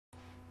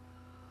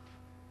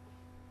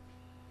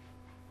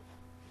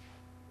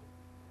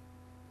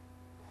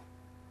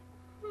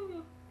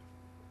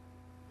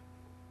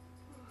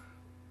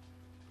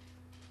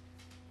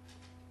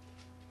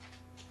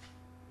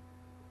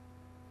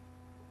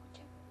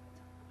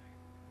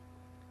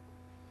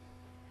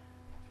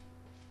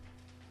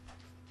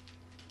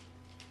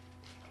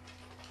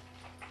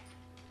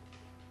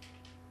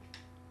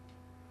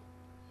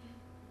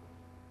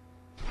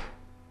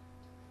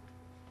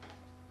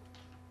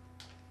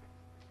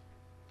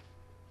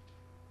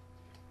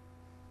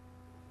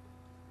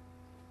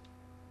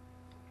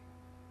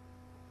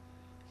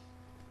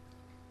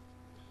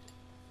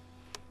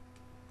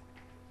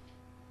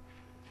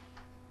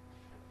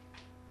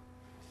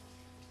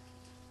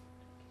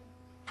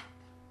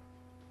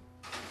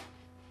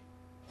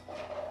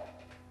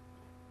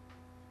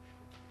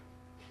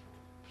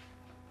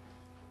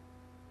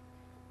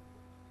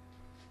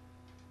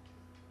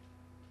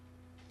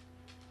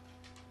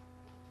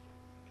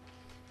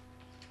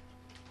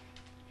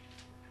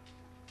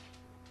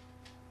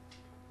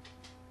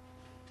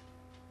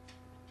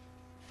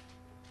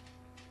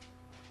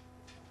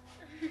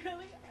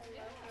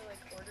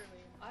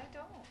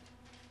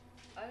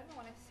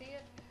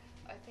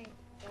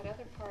That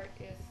other part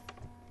is.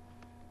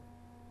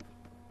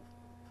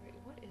 Wait,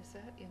 what is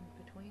that in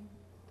between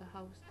the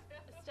house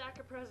A stack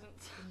of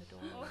presents. and the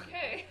door?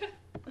 Okay.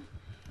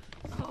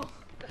 Oh.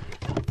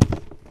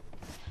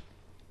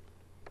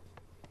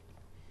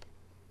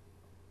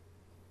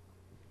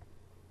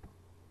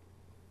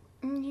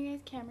 You guys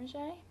camera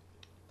shy?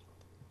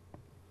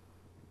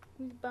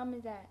 Whose bum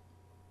is that?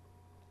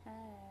 Hi.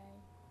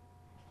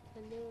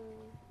 Hello.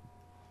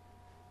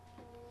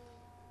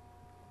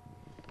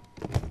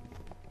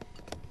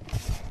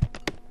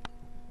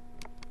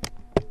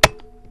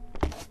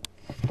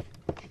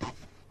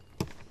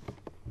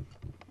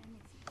 I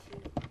miss you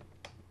too.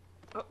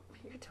 Oh,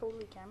 you're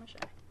totally camera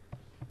shy.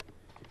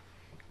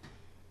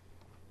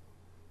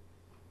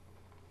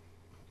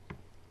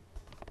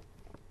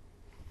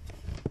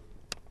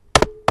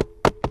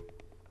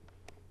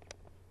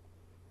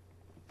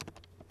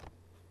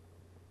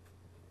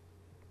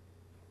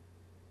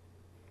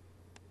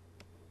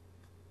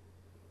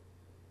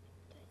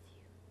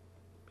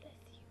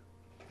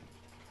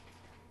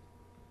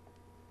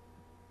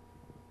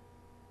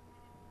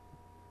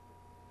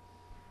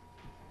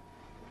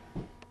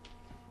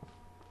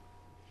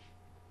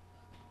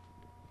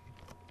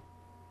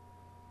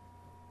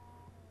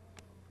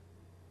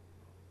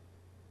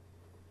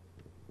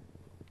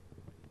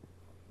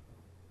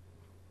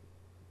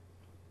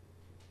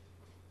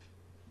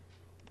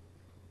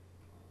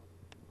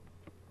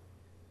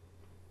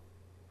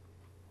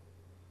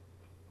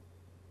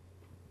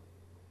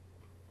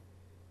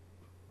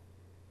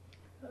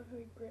 I love how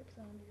he grips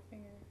onto your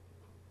finger.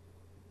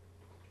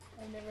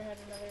 I've never had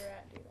another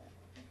rat do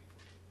that.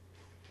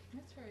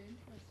 That's very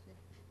interesting.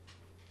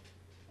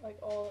 Like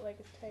all, like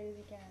as tight as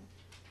he can.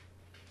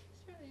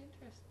 It's really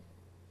interesting.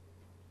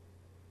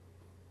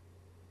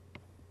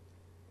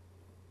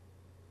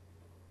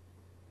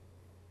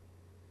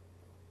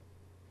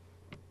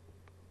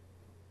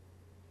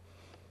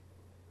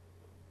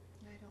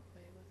 I don't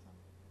play with them.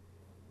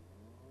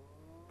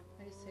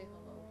 I just say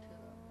hello to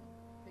them and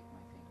pick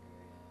my finger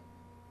in.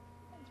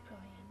 That's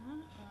probably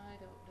enough. I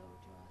don't know,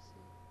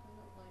 Jossie. I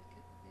don't like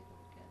it when they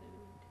don't get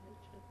any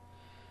attention.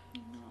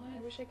 No,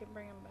 I wish I could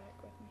bring him back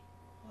with me.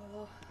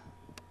 Well,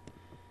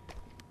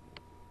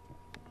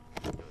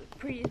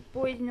 Prettiest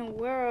boys in the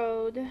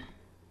world.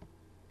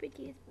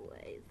 Prettiest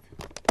boys.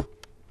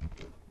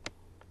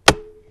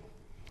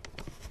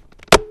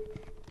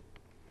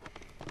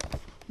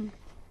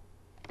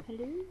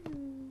 Hello.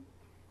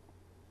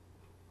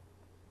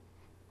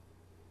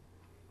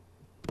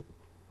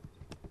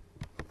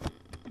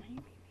 Hi,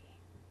 baby.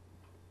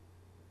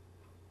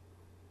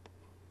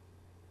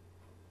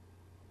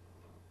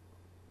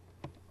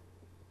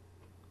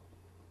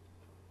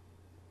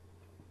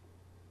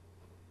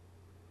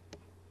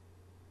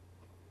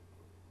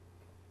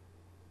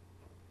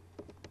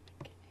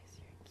 Goodness,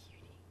 you're a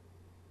cutie.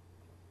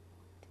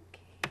 It's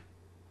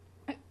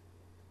okay.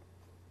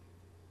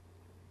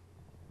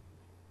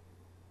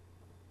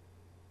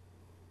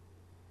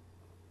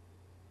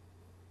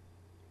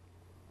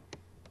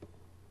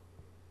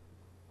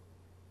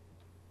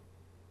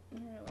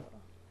 You're a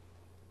little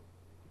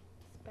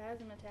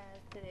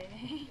spasmatized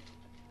today.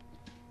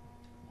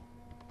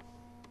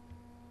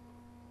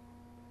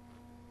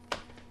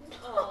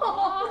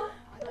 oh,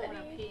 I don't want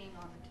him peeing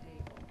on the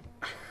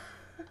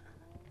table.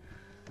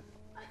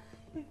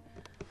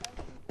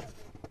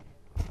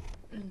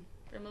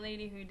 From a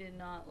lady who did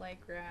not like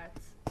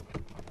rats.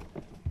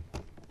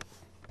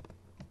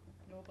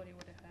 Nobody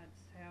would have had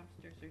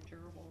hamsters or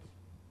gerbils.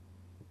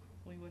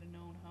 We would have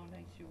known how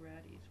nice you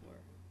ratties were.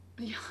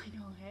 Yeah, I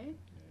know, hey?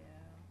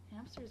 Yeah.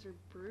 Hamsters are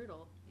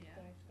brutal. Yeah.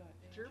 You guys got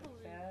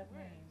Gerbils a are bad worse.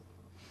 name.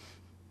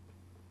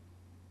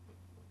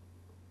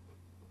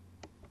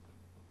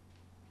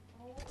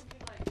 Oh, what would you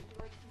like? Would you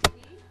like some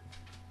tea?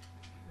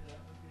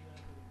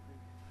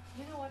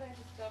 You know what I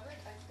discovered?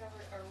 I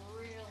discovered a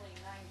really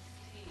nice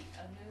tea,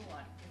 a new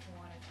one, if you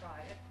want to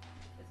try it.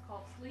 It's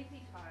called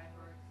Sleepy Time,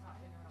 or it's not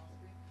in your own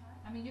sleep time.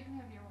 I mean, you can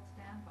have your own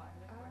standby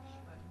licorice,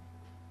 but.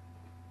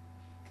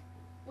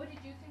 What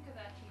did you think of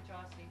that tea,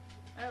 Jossie?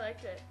 I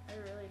liked it. I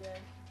really did.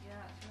 Yeah,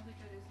 it's really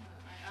good, isn't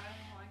it? I don't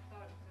know, I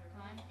thought it was a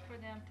time for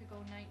them to go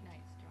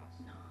night-nights, Joss.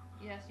 No.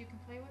 Yes, you can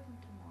play with them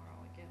tomorrow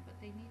again, but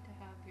they need to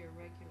have your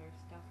regular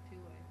stuff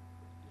too,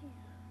 eh? Yeah.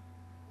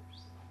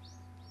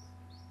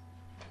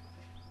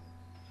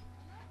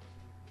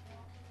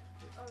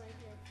 Oh, right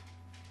here.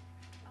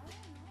 I don't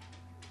know.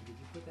 Did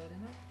you put that in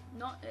there?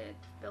 No,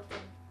 it's built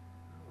in.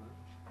 Oh, well.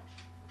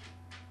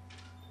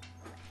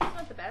 It's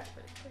not the best,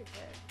 but it's pretty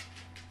good.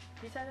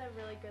 These have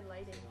really good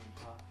lighting. Sit on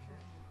top here.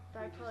 But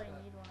I We probably just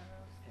got- need one of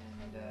those. And,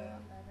 Maybe a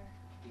lot better.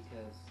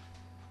 because,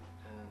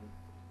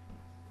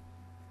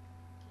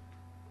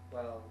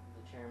 well,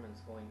 the chairman's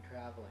going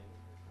traveling,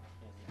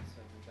 and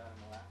so we got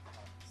him a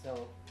laptop. So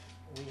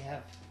we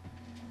have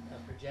a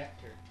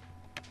projector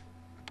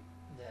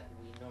that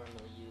we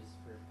normally use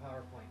for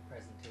PowerPoint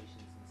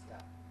presentations and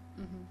stuff.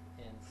 Mm-hmm.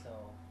 And so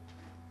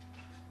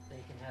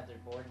they can have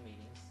their board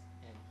meetings,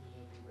 and he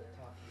will be the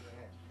talking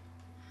head.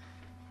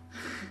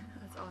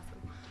 That's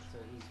awesome. So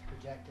he's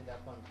projected up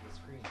onto the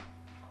screen.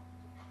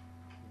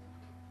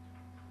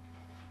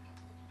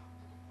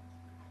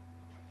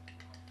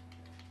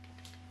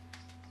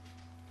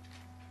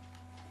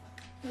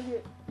 Look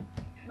at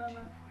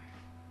Mama.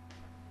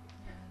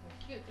 Yeah,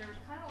 they're cute. They're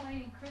kind of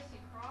laying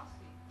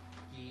crissy-crossy.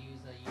 Do you use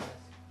a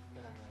USB?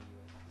 No, not a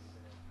USB,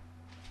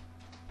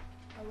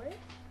 Oh wait.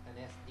 but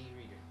an SD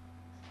reader.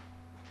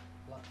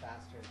 A lot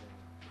faster than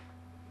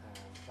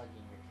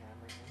plugging your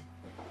camera in.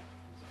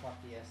 You just pop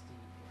the SD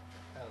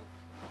out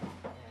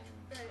and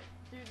Right.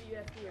 Through the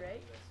USB,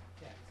 right?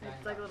 Yeah,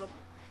 It's like a little.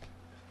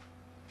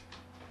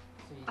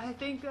 So you I just,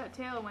 think that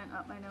tail went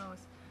up my nose.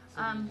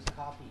 so you just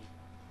copy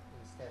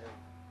instead of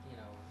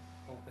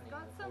opening.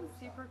 Got the some Photoshop.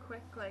 super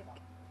quick like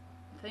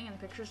thing, and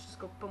pictures just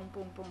go boom,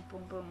 boom, boom,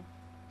 boom, boom.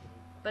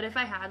 Mhm. But if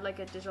I had like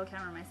a digital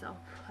camera myself,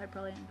 I'd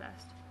probably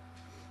invest.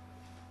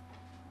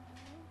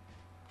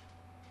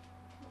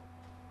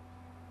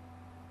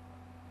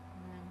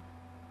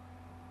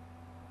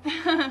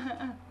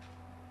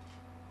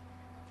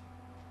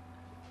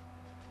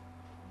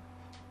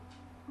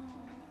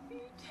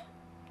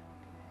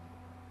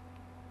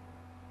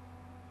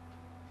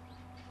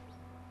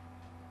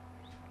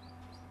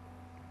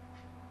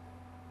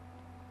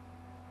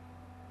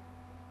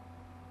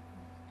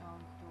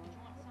 Dog door.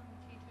 Do you want some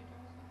tea too,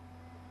 Josie?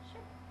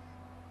 Sure.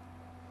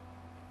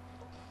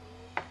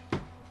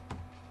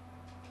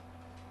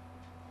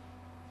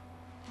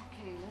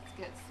 Okay, let's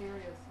get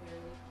serious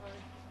here.